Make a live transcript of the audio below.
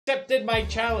accepted my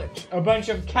challenge. A bunch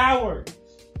of cowards.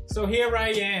 So here I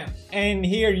am. And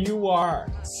here you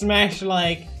are. Smash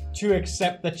like to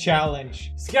accept the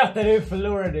challenge. Skattadu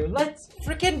förlorade. Let's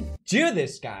freaking do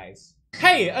this, guys.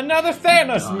 Hey, another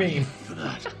Thanos meme. For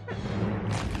that.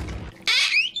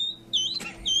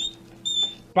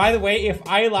 By the way, if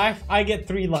I laugh, I get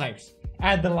 3 lives.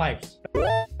 Add the lives.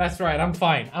 That's right, I'm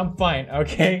fine. I'm fine,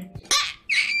 okay?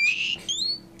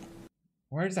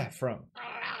 Where's that from?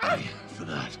 For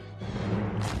that.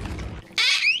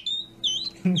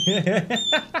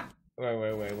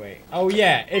 Wait. Oh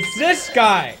yeah, it's this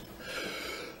guy!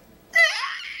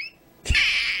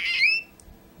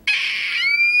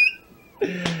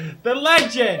 The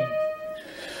legend!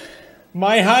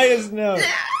 My highest note.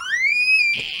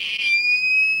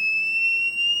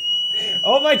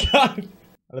 Oh my god!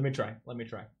 Let me try.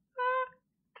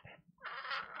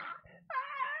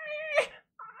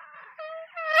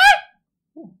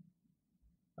 Ooh,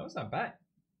 that was not bad.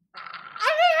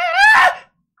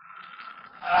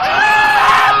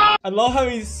 I love how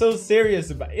he's so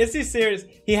serious about it. Is he serious?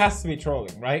 He has to be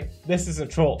trolling, right? This is a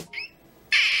troll.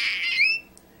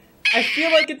 I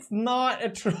feel like it's not a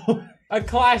troll. A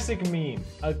classic meme.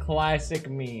 A classic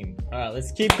meme. Alright,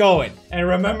 let's keep going. And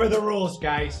remember the rules,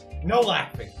 guys. No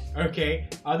laughing. Okay?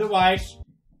 Otherwise...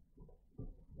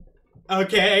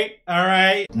 Okay,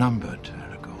 alright. Numbered,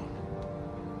 Aragorn.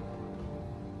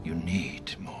 You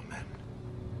need more men.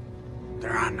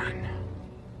 There are none.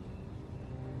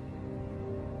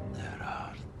 There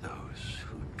are those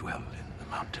who dwell in the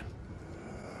mountain.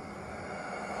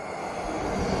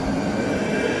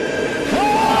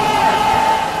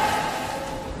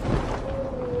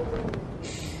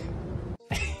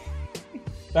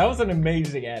 That was an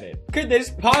amazing edit. Could this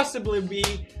possibly be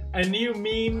a new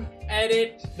meme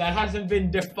edit that hasn't been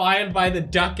defiled by the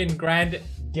Duck and Grand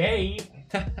Gay?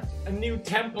 A new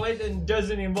template and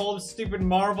doesn't involve stupid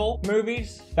Marvel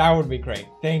movies? That would be great.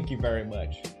 Thank you very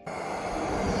much.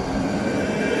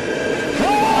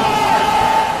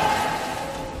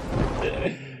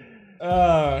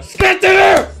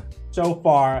 So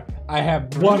far, I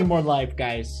have 1 more life,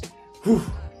 guys. Whew.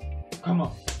 Come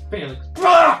on, Felix.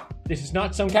 This is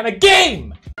not some kind of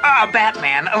game!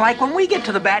 Batman, like when we get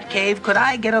to the Batcave, could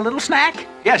I get a little snack?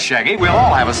 Yes, Shaggy, we'll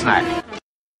all have a snack.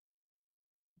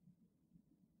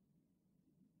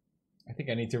 I think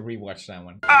I need to rewatch that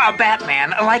one.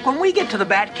 Batman, like when we get to the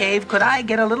Batcave, could I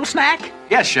get a little snack?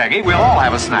 Yes, Shaggy, we'll all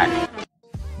have a snack.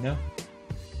 No.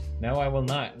 No, I will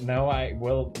not. No, I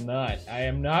will not. I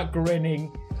am not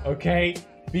grinning, okay?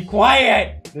 Be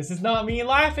quiet! This is not me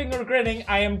laughing or grinning.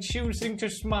 I am choosing to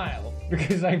smile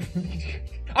because I'm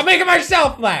making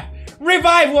myself laugh.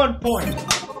 Revive 1 point.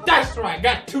 That's right.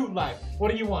 Got 2 lives.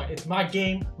 What do you want? It's my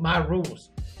game, my rules.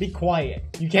 Be quiet.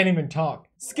 You can't even talk.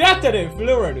 Skattadu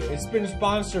förlorade. It's been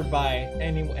sponsored by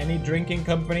any drinking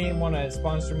company. Want to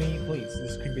sponsor me? Please.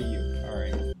 This could be you. All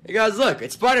right. Hey guys, look!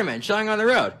 It's Spiderman showing on the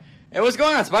road. Hey, what's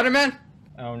going on, Spiderman?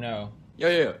 Oh no.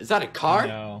 Yo, is that a car?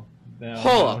 No. No,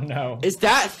 Hold up. No. Is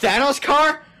that Thanos'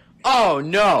 car? Oh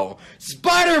no!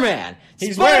 Spider-Man!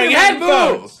 He's wearing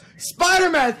headphones!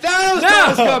 Spider-Man! Thanos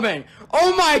is coming!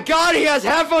 Oh my god, he has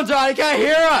headphones on, he can't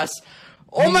hear us!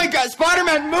 Oh my god,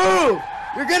 Spider-Man, move!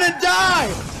 You're gonna die!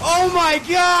 Oh my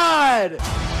god!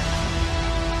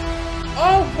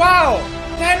 Oh wow!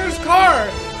 Thanos' car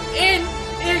is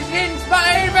in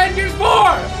Avengers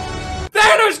 4!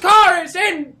 Thanos' car is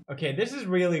in! Okay, this is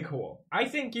really cool. I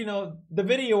think, you know, the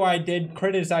video I did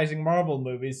criticizing Marvel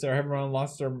movies so everyone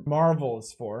lost their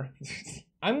marbles for.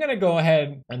 I'm gonna go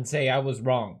ahead and say I was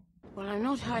wrong. Well, I'm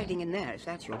not hiding in there if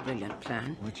that's your brilliant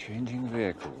plan. We're changing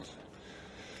vehicles.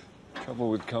 Trouble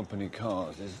with company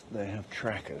cars is they have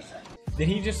trackers. Did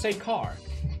he just say car?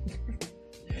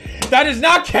 That does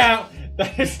not count!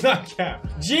 That does not count.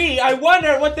 Gee, I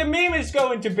wonder what the meme is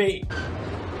going to be.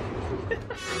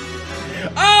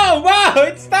 Oh wow,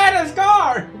 it's Thanos'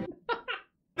 car!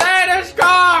 Thanos'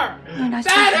 car!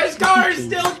 Thanos' car is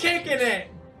still kicking it!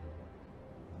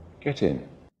 Get in.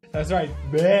 That's right.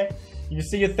 Bleh. You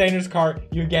see a Thanos' car,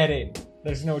 you get in.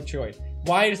 There's no choice.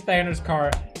 Why is Thanos'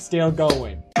 car still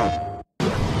going?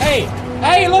 Hey!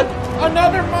 Hey, look!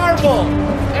 Another Marvel!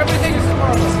 Everything is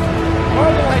Marvel.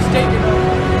 Marvel has taken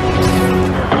over.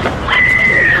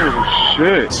 Oh,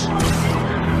 shit.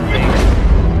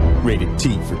 Rated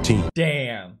T for teen.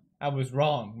 Damn, I was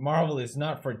wrong. Marvel is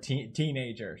not for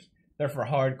teenagers. They're for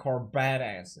hardcore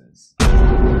badasses.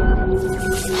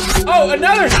 Oh,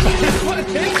 another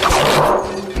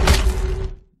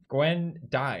Gwen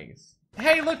dies.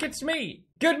 Hey, look, it's me.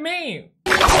 Good meme.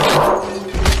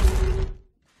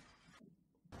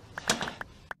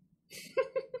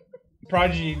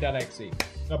 Prodigy.exe.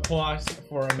 applause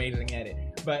for amazing edit.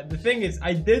 But the thing is,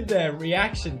 I did the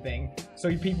reaction thing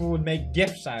so people would make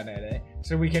GIFs out of it,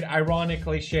 so we could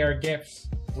ironically share GIFs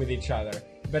with each other.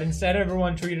 But instead,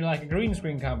 everyone treated it like a green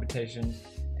screen competition,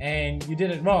 and you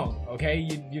did it wrong. Okay,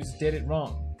 you just did it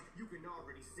wrong.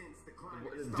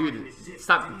 Dude,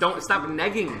 stop! Don't stop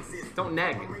negging. Don't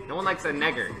neg. No one likes a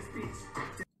negger.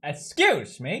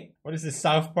 Excuse me. What is this,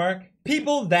 South Park?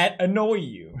 People that annoy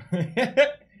you.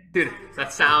 Dude,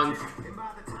 that sounded.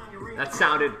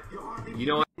 You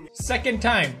know what? Second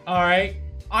time. All right.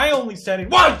 I only said it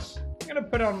once. I'm gonna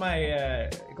put on my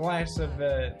glass of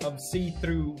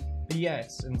see-through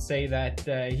BS and say that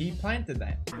he planted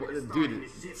that. Dude,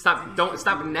 stop! Don't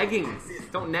stop negging.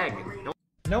 Don't neg.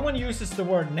 No one uses the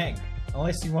word neg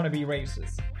unless you want to be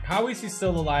racist. How is he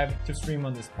still alive to stream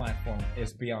on this platform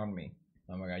is beyond me.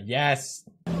 Oh my god, yes!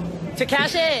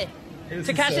 Tekashi!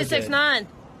 Tekashi 6ix9ine!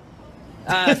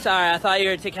 Sorry, I thought you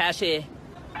were Tekashi.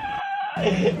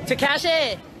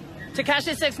 Tekashi!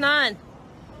 Tekashi 6ix9ine!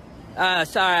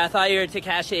 Sorry, I thought you were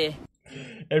Tekashi.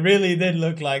 It really did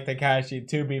look like Tekashi,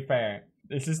 to be fair.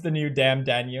 This is the new Damn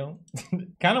Daniel.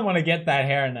 Kind of want to get that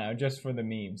hair now, just for the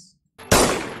memes.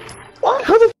 What?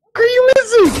 How the f are you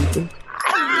missing?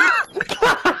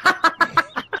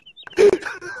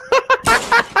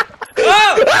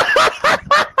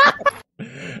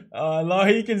 Oh,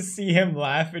 you can see him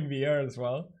laugh in VR as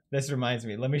well. This reminds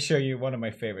me, let me show you one of my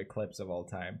favorite clips of all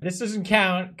time. This doesn't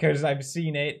count because I've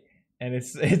seen it and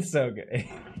it's so good.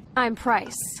 I'm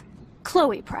Price.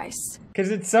 Chloe Price. Because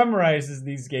it summarizes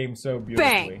these games so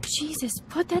beautifully. Bang! Jesus,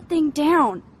 put that thing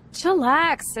down.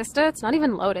 Chillax, sister. It's not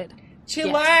even loaded.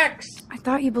 Chillax! Yes. I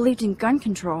thought you believed in gun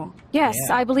control. Yes,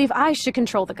 yeah. I believe I should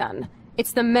control the gun.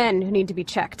 It's the men who need to be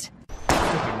checked.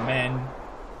 Stupid men.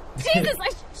 Jesus, I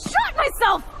shot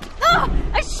myself! Ugh,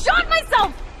 I shot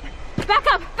myself! Back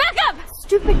up! Back up!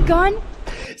 Stupid gun!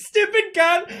 Stupid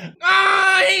gun!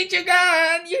 Ah, I hate your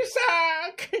gun! You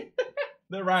suck!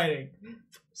 The writing.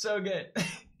 So good.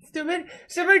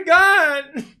 Stupid gun!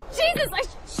 Jesus, I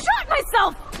shot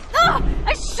myself! Ugh,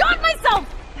 I shot myself!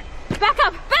 Back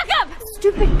up! Back up!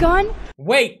 Stupid gun!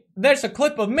 Wait, there's a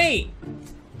clip of me!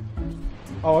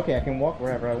 Oh, okay, I can walk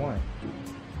wherever I want.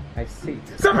 I see.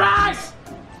 Surprise!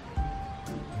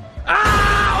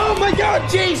 Ah! Oh my god,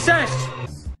 Jesus!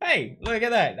 Hey, look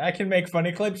at that. I can make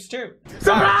funny clips too.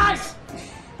 Surprise!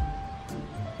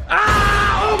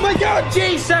 Ah! Oh my god,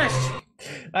 Jesus!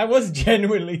 That was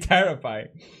genuinely terrifying.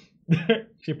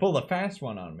 She pulled a fast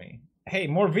one on me. Hey,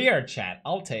 more VR chat.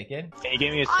 I'll take it. Can you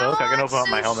give me a smoke? I can open up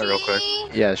my helmet real quick.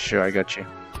 Yeah, sure, I got you.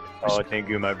 Oh, thank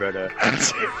you, my brother.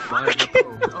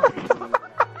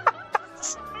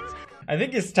 I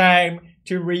think it's time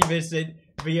to revisit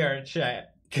VR chat.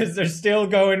 Because they're still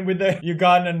going with the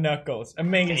Ugandan knuckles.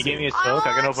 Amazing. Can you give me a smoke?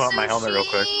 I can open up my helmet real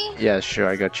quick. Yeah, sure,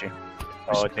 I got you.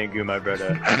 Oh, thank you, my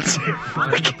brother.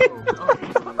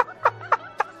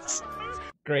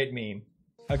 Great meme.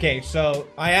 Okay, so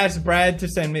I asked Brad to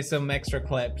send me some extra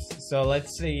clips. So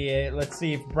let's see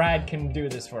if Brad can do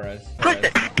this for us. Pull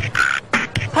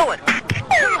it.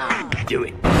 Do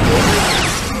it.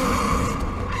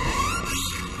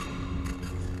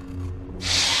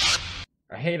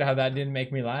 I hate how that didn't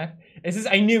make me laugh. It's just,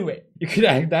 I knew it. You could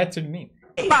add that to me.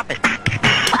 Pop it.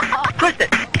 Twist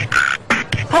it.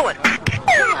 Pull it.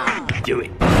 Do it.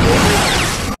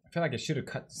 I feel like I should have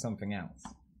cut something else,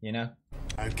 you know?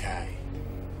 Okay.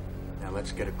 Now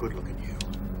let's get a good look at you.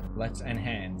 Let's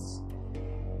enhance.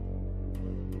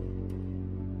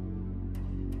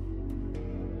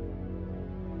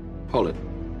 Hold it.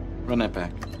 Run that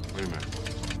back. Wait a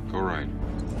minute. Go right.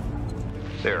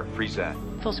 There, freeze that.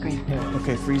 Full screen. Yeah,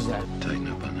 okay, freeze that. Tighten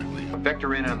up on that wheel.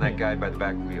 Vector in on that guy by the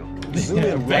back wheel. Zoom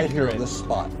in right here on this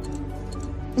spot.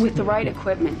 With the right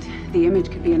equipment, the image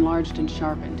could be enlarged and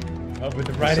sharpened. Oh, with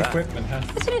the right equipment, huh?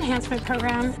 It's an enhancement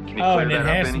program. Oh, an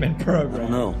enhancement program.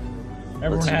 No.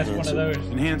 Everyone has one of those.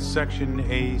 Enhance section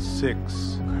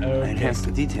A6. Okay. Enhance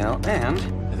the detail, and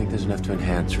I think there's enough to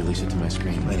enhance. Release it to my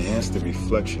screen. Enhance the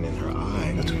reflection in her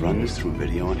eye. let's run this through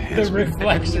video enhancement. The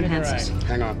reflection in her eye.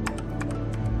 Hang on.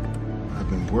 I've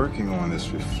been working on this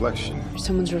reflection.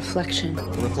 Someone's reflection. The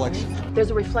reflection. There's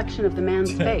a reflection of the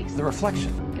man's face. The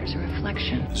reflection. There's a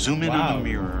reflection. Zoom in on the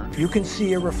mirror. You can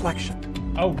see a reflection.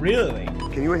 Oh, really?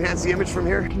 Can you enhance the image from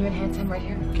here? Can you enhance him right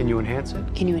here? Can you enhance it?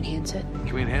 Can you enhance it?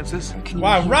 Can we enhance this?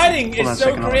 Wow, writing Hold on is a so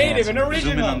second, I'll creative and enhance it.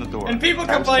 Zoom in original. on the door. And people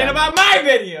complain about my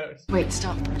videos. Wait,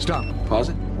 stop. Stop. Pause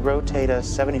it. Rotate us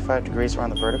 75 degrees around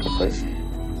the vertical, please.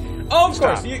 Oh, of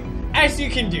course. You As you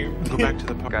can do. Go back to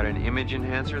the park. Got an image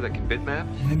enhancer that can bitmap?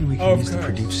 Maybe we can use the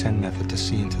produce send method to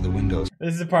see into the windows.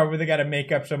 This is the part where they gotta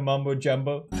make up some mumbo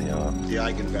jumbo. The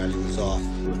eigenvalue is off.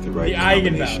 With the right The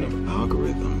combination eigenvalue. of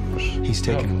algorithms. He's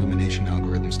taking illumination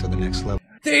algorithms to the next level.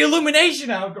 The illumination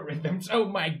algorithms! Oh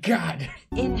my god.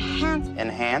 Enhanced.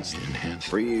 Enhanced? Enhanced.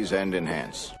 Freeze and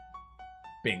enhance.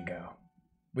 Bingo.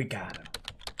 We got him.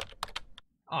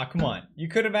 Aw, come on. You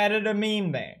could have added a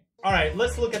meme there. Alright,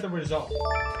 let's look at the result.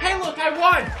 Hey look, I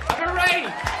won! Hooray!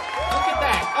 Look at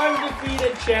that.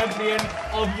 Undefeated champion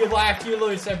of You Laugh, You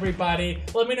Lose, everybody.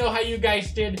 Let me know how you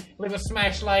guys did. Leave a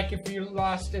smash like if you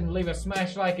lost, and leave a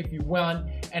smash like if you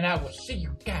won. And I will see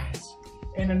you guys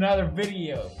in another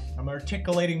video. I'm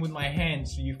articulating with my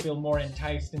hands so you feel more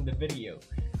enticed in the video.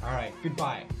 Alright,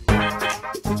 goodbye.